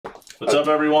What's up,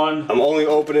 everyone? I'm only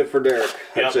opening for Derek.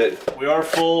 That's yep. it. We are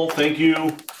full. Thank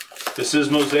you. This is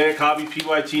Mosaic Hobby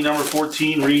PYT number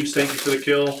 14. Reeves, thank you for the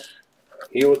kill.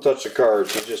 He will touch the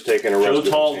cards. He's just taking a rest. Joe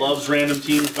Tall loves random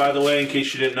teams, by the way, in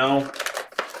case you didn't know.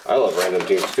 I love random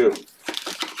teams, too.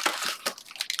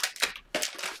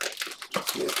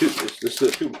 Yeah, this is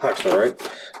a 2-box, all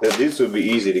right? These would be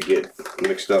easy to get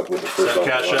mixed up with the first one.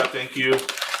 Cash out, thank you.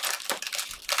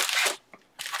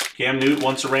 Cam Newton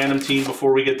wants a random team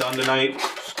before we get done tonight.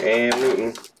 Cam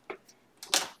Newton.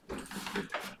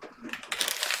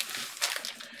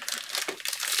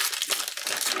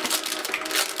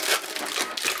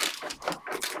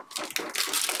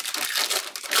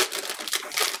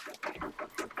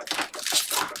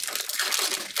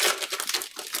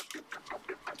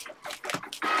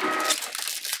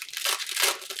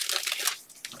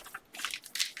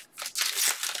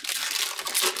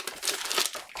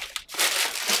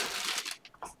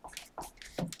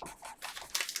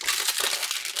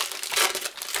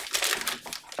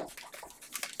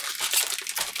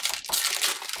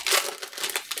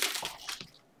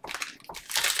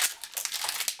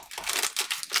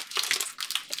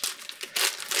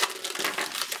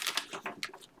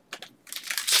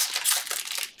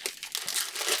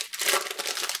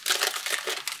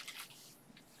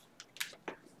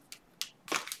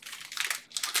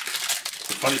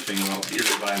 The funny thing about Peter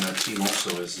buying that team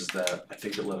also is that I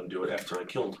think it let him do it after I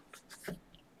killed.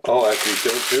 Oh, after you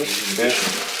killed too?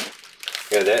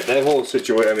 Yeah, that whole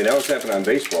situation, I mean, that was happening on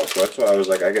baseball, so that's why I was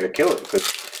like, I gotta kill it, because,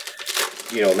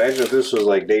 you know, imagine if this was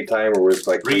like daytime or with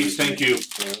like... Reeves, thank you.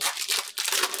 Yeah.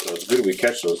 So it's good we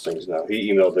catch those things now.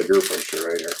 He emailed the group, I'm sure,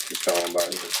 right here. He's telling about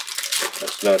it.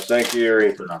 That's nuts. Thank you,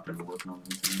 Erie. They're not going to be working on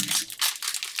anything.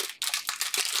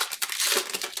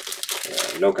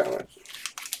 No comments.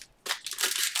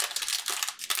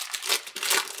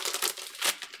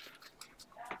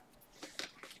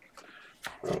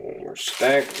 One more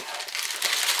stack.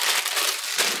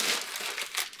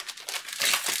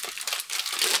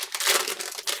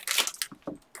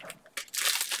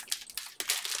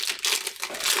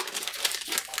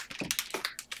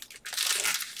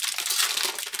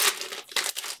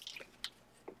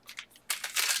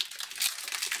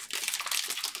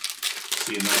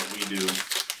 See, and what we do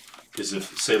is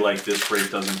if, say, like this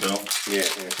break doesn't go.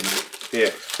 Yeah,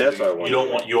 that's what I want. You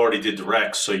don't want. You already did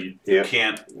direct, so you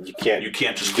can't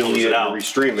just close it out.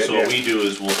 Restream it. So what we do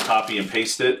is we'll copy and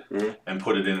paste it and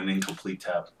put it in an incomplete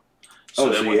tab. So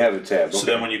then you have a tab. So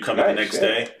then when you come in the next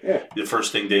day, the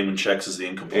first thing Damon checks is the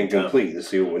incomplete tab. To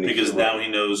see what we need. Because now he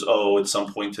knows. Oh, at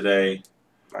some point today,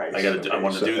 nice. I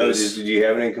want to do this. Did you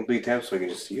have an incomplete tab so I can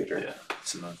just see it? Or? Yeah,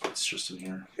 it's just in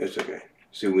here. It's okay.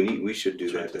 See, we should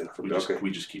do that then. We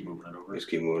just keep moving it over. Just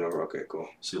keep moving over. Okay, cool.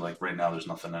 See, like right now, there's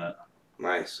nothing in it.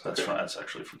 Nice. That's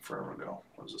actually from forever ago.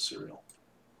 It was a cereal.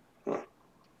 Huh.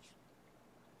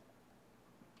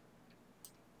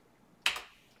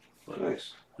 But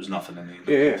nice. There's nothing in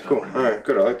the Yeah, cool. All right,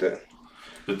 good. I like that.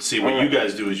 But see, what you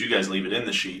guys do is you guys leave it in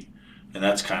the sheet, and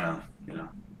that's kind of, you know.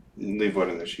 Leave what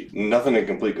in the sheet? Nothing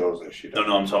incomplete goes in the sheet. No,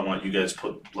 I'm talking about you guys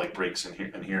put like breaks in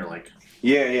here, like.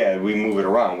 Yeah, we move it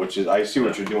around, which is I see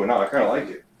what you're doing now. I kind of like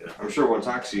it. Yeah. I'm sure when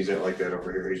Tox sees it like that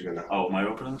over here, he's gonna. Oh, am I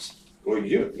opening this? Well,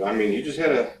 you do. I mean, you just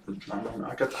had a.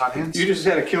 I got the hot hands. You just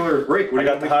had a killer break. I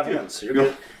got the hot hands. You're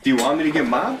good. Do you want me to get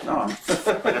mobbed? No, I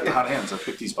got the hot hands. I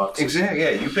picked these boxes. Exactly. Yeah,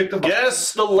 you picked the.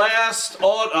 Guess the last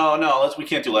auto. Oh no, we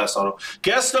can't do last auto.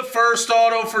 Guess the first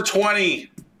auto for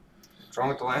 20. What's wrong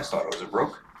with the last auto? Is it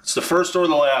broke? It's the first or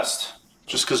the last.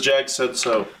 Just because Jag said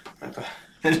so.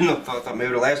 I didn't know. I thought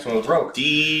maybe the last one was broke.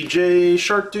 DJ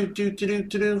Shark do.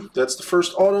 That's the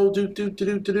first auto do.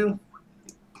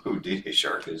 Who DJ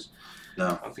Shark is? No. I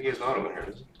don't think he has an auto in here,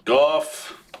 does he?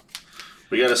 Goff.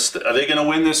 We got are they going to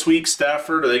win this week?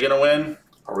 Stafford, are they going to win?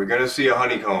 Are we going to see a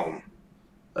honeycomb?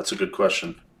 That's a good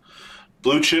question.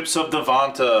 Blue chips of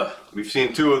Devonta. We've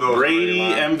seen 2 of those. Brady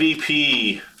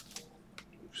MVP.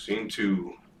 We've seen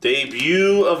 2.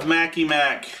 Debut of Mackie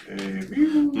Mac.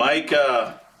 Debut.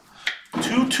 Micah.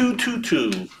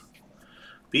 2.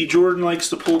 B. Jordan likes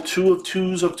to pull 2 of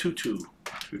 2s of 2.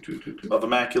 Of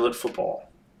Immaculate Football.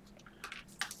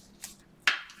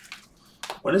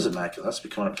 When is Immaculate? That's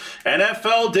becoming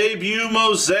NFL debut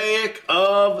Mosaic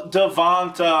of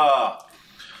Devonta.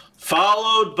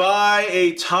 Followed by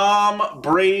a Tom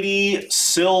Brady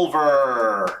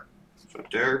Silver. So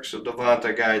Derek's a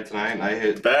Devonta guy tonight, and I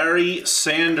hit Barry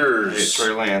Sanders. I hit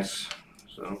Trey Lance.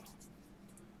 So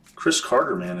Chris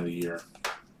Carter, Man of the Year.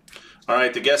 All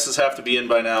right, the guesses have to be in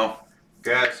by now.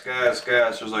 Guess.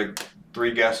 There's like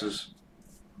 3 guesses.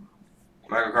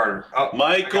 Michael Carter. Oh,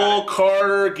 Michael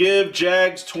Carter, give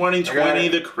Jags 2020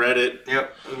 the credit.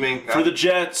 Yep, it was me. For the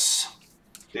Jets,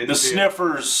 the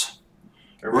Sniffers.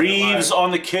 Reeves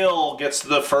on the kill gets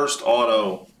the first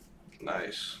auto.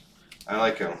 Nice. I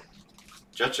like him.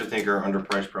 Jets, I think, are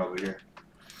underpriced probably here.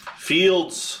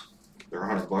 Fields. They're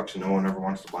 $100 and no one ever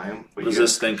wants to buy them. What is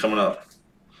this thing coming up?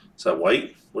 Is that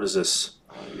white? What is this?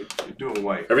 You're doing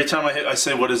white. Every time I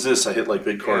say, what is this? I hit like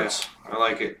big cards. Yeah, I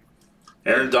like it.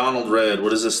 Aaron Donald red.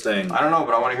 What is this thing? I don't know,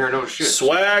 but I want to hear no shit.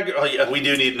 Swag. Oh, yeah, we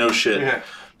do need no shit. Yeah.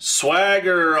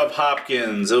 Swagger of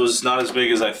Hopkins. It was not as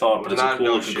big as I thought, but it's a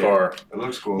cool looking car. It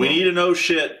looks cool. We need a no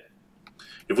shit.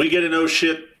 If we get a no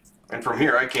shit. And from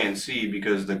here, I can't see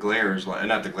because the glare is like,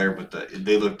 not the glare, but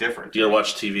they look different. You gotta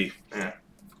watch TV. Yeah.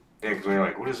 Yeah, because when you're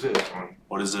like, what is this?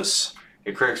 What is this?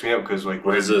 It cracks me up because like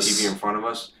what is this? TV in front of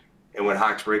us, and when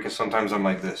Hawk's breaking, sometimes I'm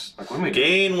like this. Like, what am I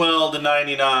doing? Gainwell to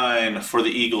 99 for the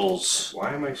Eagles.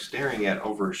 Why am I staring at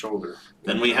over his shoulder?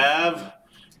 Then we have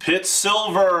Pitt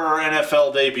Silver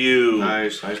NFL debut.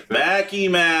 Nice, nice. Mackie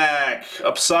Mac.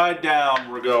 Upside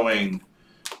down we're going.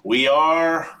 We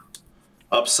are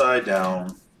upside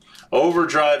down.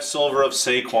 Overdrive Silver of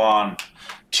Saquon.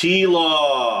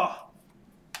 T-Law.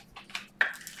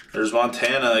 There's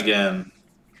Montana again.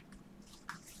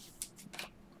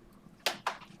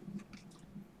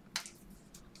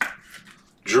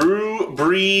 Drew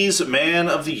Brees, Man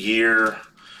of the Year.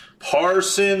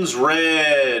 Parsons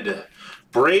red.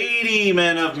 Brady,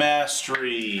 Men of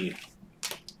Mastery.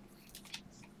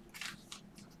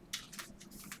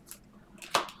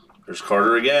 There's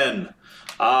Carter again.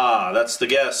 Ah, that's the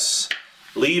guess.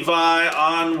 Levi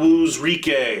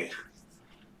Onwuzurike.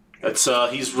 That's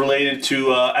he's related to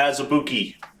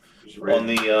Azubuike on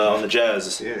the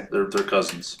Jazz. Yeah, they're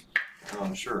cousins. Oh,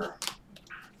 I'm sure.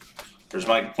 There's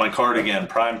my card again.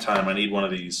 Prime time. I need one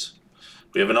of these.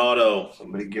 We have an auto.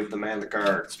 Somebody give the man the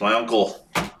card. It's my uncle.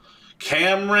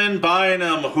 Cameron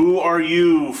Bynum. Who are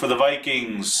you for the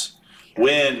Vikings?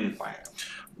 Win.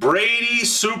 Brady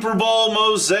Super Bowl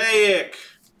Mosaic.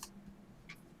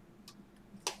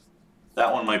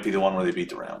 That one might be the one where they beat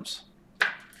the Rams.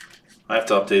 I have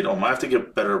to update them. I have to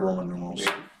get better Roman numerals.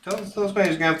 Tell those guys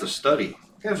you're gonna have to study.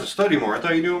 You have to study more. I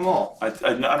thought you knew them all. I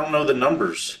don't know the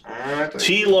numbers.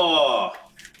 T-Law.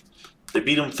 They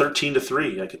beat them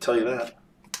 13-3. I could tell you that.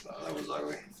 Oh, that was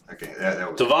ugly. Okay,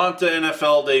 that was. Devonta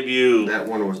NFL debut. That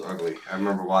one was ugly. I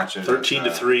remember watching.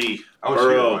 13-3. I was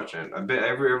here watching it. I bet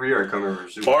every year I come here for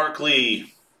the Super Bowl.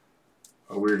 Barkley.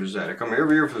 How weird is that? I come here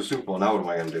every year for the Super Bowl. Now what am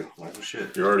I gonna do? I'm like, oh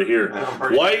shit. You're already here.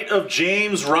 White of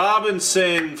James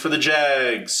Robinson for the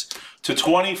Jags.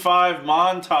 /25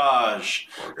 montage.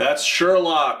 That's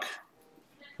Sherlock.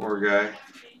 Poor guy.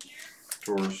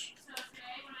 Tours.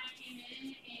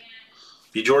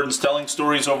 B. Jordan's telling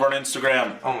stories over on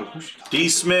Instagram. Oh, D.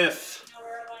 Smith.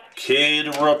 Kid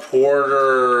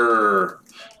Reporter.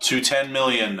 /10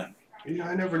 million. Yeah,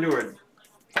 I never knew I'd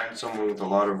find someone with a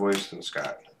louder voice than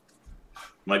Scott.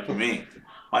 Might be me.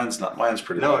 Mine's not. Mine's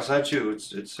pretty No, loud. it's not you.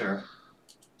 It's Sarah.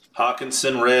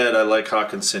 Hawkinson red. I like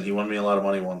Hawkinson. He won me a lot of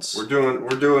money once. We're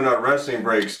doing wrestling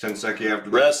breaks 10 seconds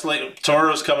after this. Wrestling.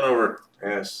 Tomorrow's coming over.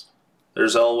 Yes.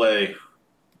 There's Elway.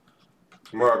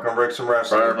 Tomorrow, come break some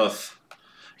wrestling. Firemuth.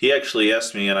 He actually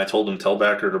asked me, and I told him tell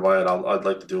Backer to buy it. I'd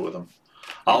like to do it with him.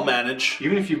 I'll manage.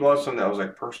 Even if you bought something that was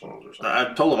like personals or something.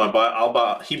 I told him I'll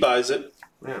buy. He buys it.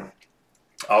 Yeah.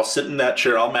 I'll sit in that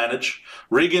chair. I'll manage.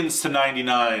 Riggins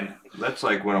 /99. That's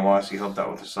like when Awasi helped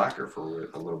out with the soccer for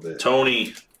a little bit.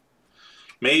 Tony.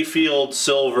 Mayfield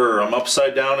silver. I'm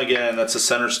upside down again. That's the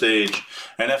center stage.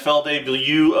 NFL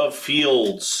debut of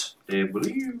Fields.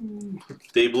 Debut.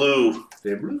 Debut.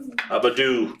 Debut.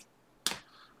 Abadoo.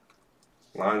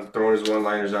 Line's throwing his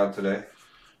one-liners out today.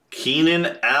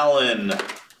 Keenan Allen.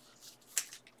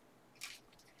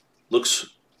 Looks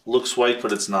white,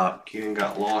 but it's not. Keenan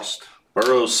got lost.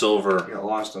 Burrow silver. He got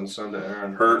lost on Sunday.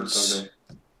 Hurts. Sunday.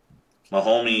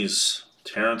 Mahomes.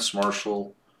 Terrence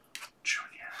Marshall Jr.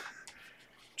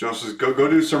 Joseph, go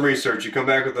do some research. You come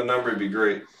back with a number, it'd be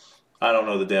great. I don't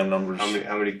know the damn numbers.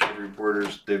 How many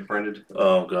reporters they've printed?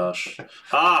 Oh gosh.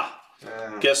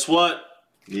 Guess what?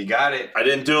 You got it. I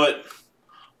didn't do it.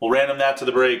 We'll random that to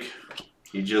the break.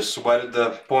 You just sweated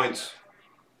the points.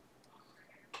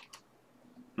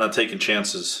 Not taking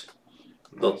chances.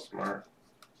 That's smart.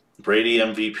 Brady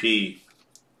MVP.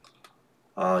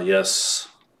 Yes.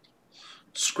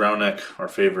 Skrowneck, our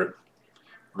favorite.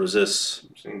 What is this?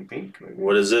 I'm seeing pink. Maybe.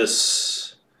 What is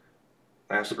this?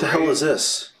 Masquerade. What the hell is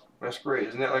this? Masquerade.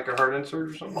 Isn't that like a hard insert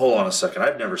or something? Hold on a second.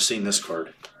 I've never seen this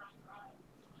card.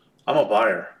 I'm a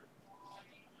buyer.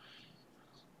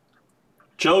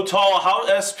 Joe Tall, how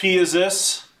SP is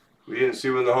this? We didn't see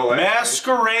when the whole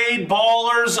Masquerade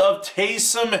Ballers of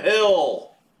Taysom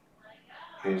Hill.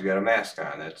 He's got a mask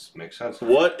on. That makes sense.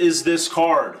 What is this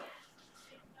card?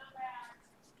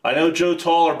 I know Joe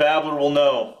Tall or Babbler will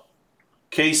know.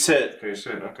 Case hit. Case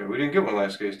hit. Okay, we didn't get one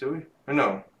last case, did we? Or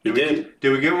no? We did.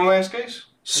 Did we get one last case?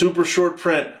 Super short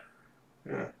print.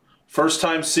 Yeah. First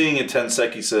time seeing it,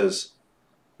 Tenseki says.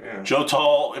 Yeah. Joe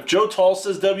Tall. If Joe Tall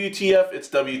says WTF, it's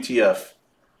WTF.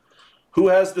 Who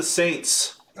has the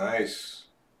Saints? Nice.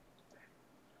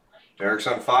 Derek's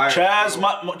on fire.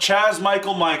 Chaz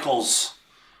Michael Michaels.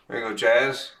 There you go,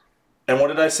 Chaz. And what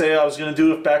did I say I was going to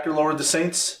do if Backer lowered the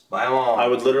Saints? Buy them all. I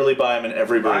would literally buy them in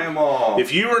every break. Buy them all.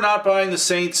 If you are not buying the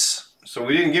Saints... So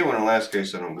we didn't get one in the last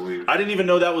case, I don't believe. I didn't even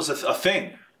know that was a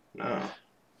thing. No.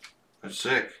 That's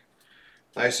sick.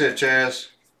 Nice hit, Chaz.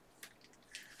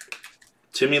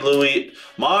 Timmy Louie.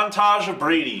 Montage of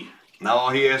Brady. Now all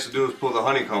he has to do is pull the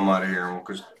honeycomb out of here and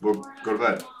we'll go to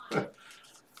bed.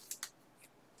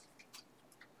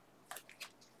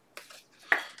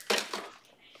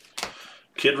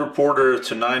 Kid Reporter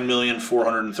to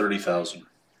 9,430,000.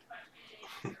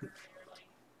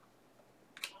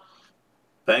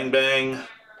 Bang bang.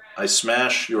 I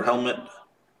smash your helmet.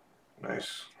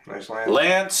 Nice. Nice Lance.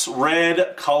 Lance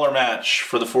red color match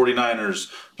for the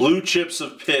 49ers. Blue chips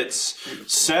of Pitts.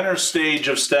 Center stage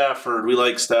of Stafford. We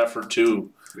like Stafford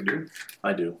too. We do?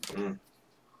 I do.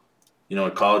 You know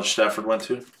what college Stafford went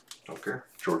to? Okay.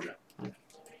 Georgia.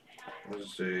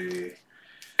 Was a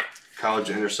college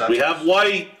interception. We have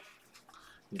white.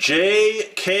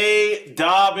 J.K.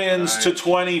 Dobbins to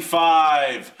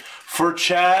 25 for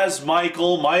Chaz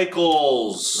Michael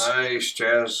Michaels. Nice,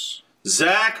 Chaz.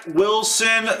 Zach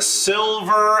Wilson,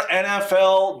 silver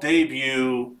NFL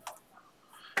debut.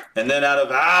 And then out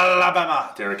of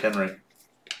Alabama, Derrick Henry.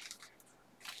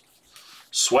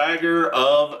 Swagger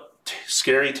of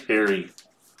Scary Terry.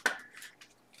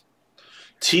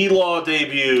 T-Law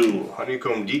debut.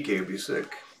 Honeycomb DK would be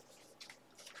sick.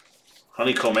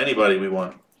 Honeycomb anybody we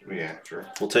want. Yeah, sure.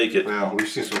 We'll take it. Well, we've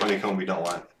seen some honeycomb we don't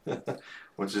want.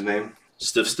 What's his name?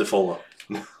 Stifola.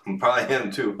 Probably him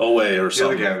too. Oway or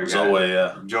something. The other guy we got. Oway,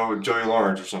 yeah. Joey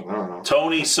Lawrence or something. I don't know.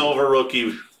 Tony Silver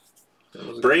rookie.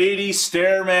 Brady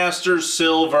Stairmaster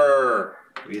Silver.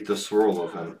 We eat the swirl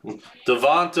of him.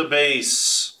 Devonta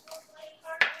Base.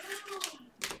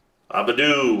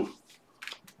 Abadoo.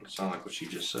 Sound like what she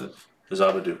just said. Is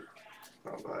Abadoo.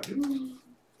 Abadoo.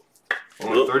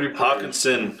 Only 30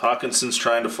 Hawkinson. Hawkinson's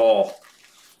trying to fall.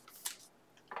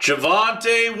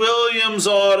 Javonte Williams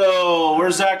auto.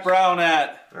 Where's Zach Brown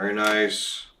at? Very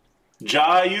nice.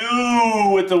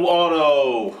 Jayu with the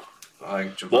auto. I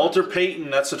like Walter Payton.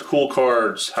 That's a cool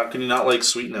card. How can you not like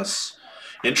sweetness?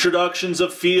 Introductions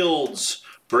of Fields.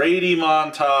 Brady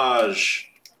montage.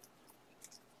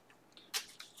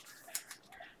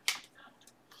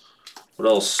 What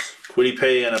else? Kwity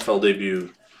Paye NFL debut.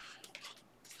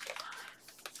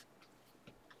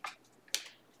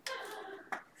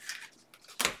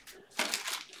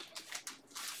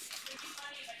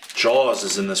 Jaws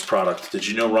is in this product. Did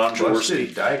you know Ron Jaworski?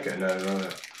 Daika. No.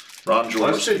 Ron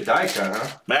Jaworski. Busted Daika,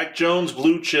 huh? Mac Jones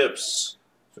blue chips.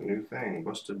 It's a new thing.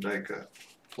 Busted Daika.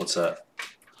 What's that?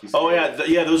 Oh yeah,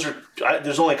 yeah. Those are.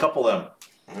 There's only a couple of them.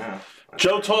 Yeah.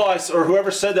 Joe Toll, or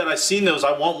whoever said that, I seen those.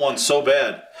 I want one so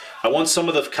bad. I want some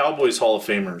of the Cowboys Hall of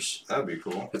Famers. That'd be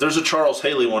cool. If there's a Charles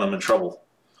Haley one, I'm in trouble.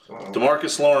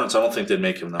 DeMarcus Lawrence, I don't think they'd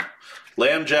make him though.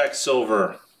 Lambjack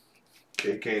Silver.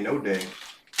 KK no day.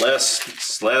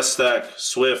 Last stack.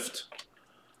 Swift.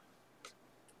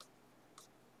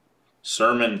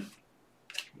 Sermon.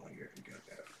 Oh, you got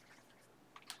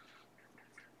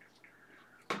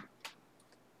that.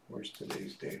 Where's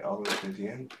today's date? All the way to the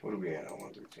end? What are we at on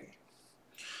 113?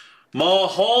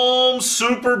 Mahomes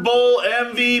Super Bowl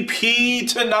MVP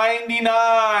to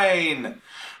 99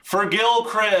 for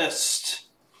Gilchrist.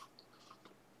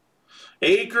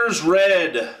 Akers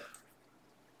red.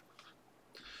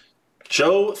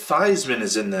 Joe Theismann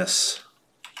is in this.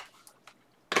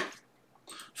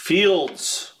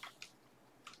 Fields.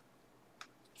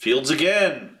 Fields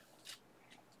again.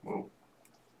 Whoa.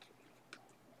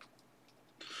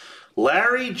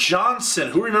 Larry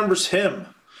Johnson. Who remembers him?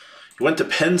 He went to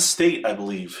Penn State, I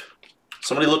believe.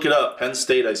 Somebody look it up. Penn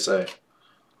State, I say.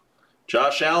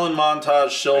 Josh Allen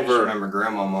montage silver. I just remember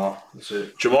Grandmama. That's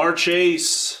it. Jamar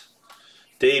Chase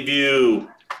debut.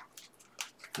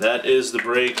 That is the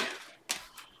break.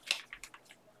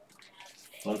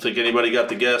 I don't think anybody got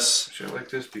the guess. Actually, I like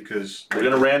this because we're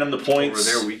gonna random the points.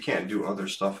 Over there, we can't do other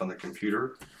stuff on the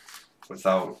computer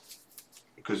without,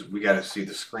 because we got to see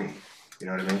the screen. You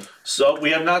know what I mean? So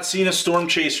we have not seen a Storm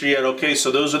Chaser yet. Okay,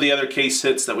 so those are the other case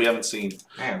hits that we haven't seen.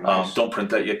 Man, nice. Don't print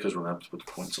that yet because we're going to have to put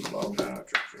the points on the bottom. No,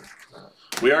 true.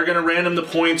 We are going to random the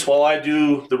points while I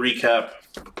do the recap.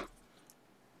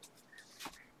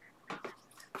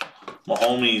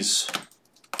 Mahomes.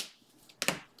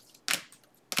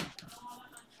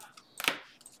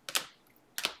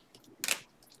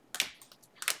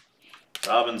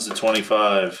 Dobbins to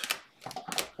 25.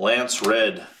 Lance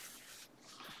red.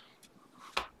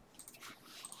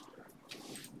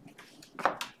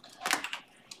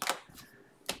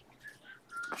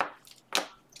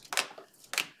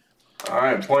 All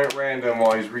right, point random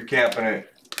while he's recapping it.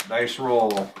 Nice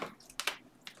roll.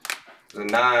 The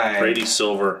 9. Brady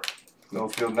silver. No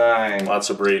field 9. Lots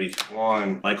of Brady.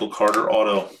 1. Michael Carter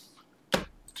auto.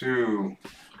 2.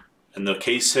 And the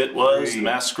case hit was 3. the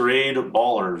Masquerade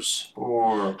Ballers.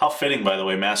 4. How fitting, by the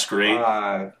way, Masquerade.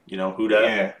 5. You know who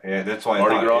that? Yeah, that's why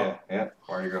Mardi I thought, Gras? Yeah,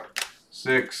 Mardi Gras.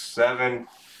 6, 7,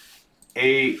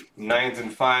 8, 9th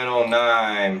and final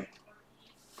 9.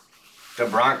 The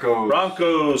Broncos.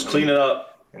 Broncos, clean it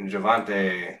up. And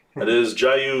Javante. That is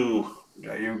Jayu.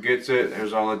 Jayu gets it.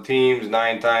 There's all the teams.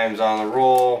 9 times on the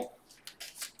roll.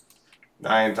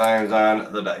 9 times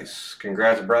on the dice.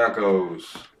 Congrats,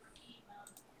 Broncos.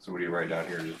 So what do you write down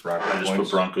here? Just Broncos I just points?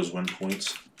 put Broncos win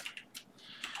points.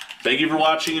 Thank you for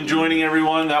watching and joining,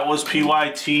 everyone. That was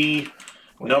PYT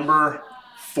number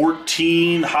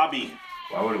 14 Hobby.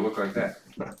 Why would it look like that?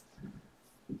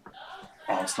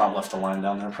 Oh, it's not left a line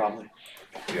down there, probably.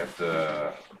 You have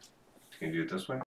to... Can you do it this way?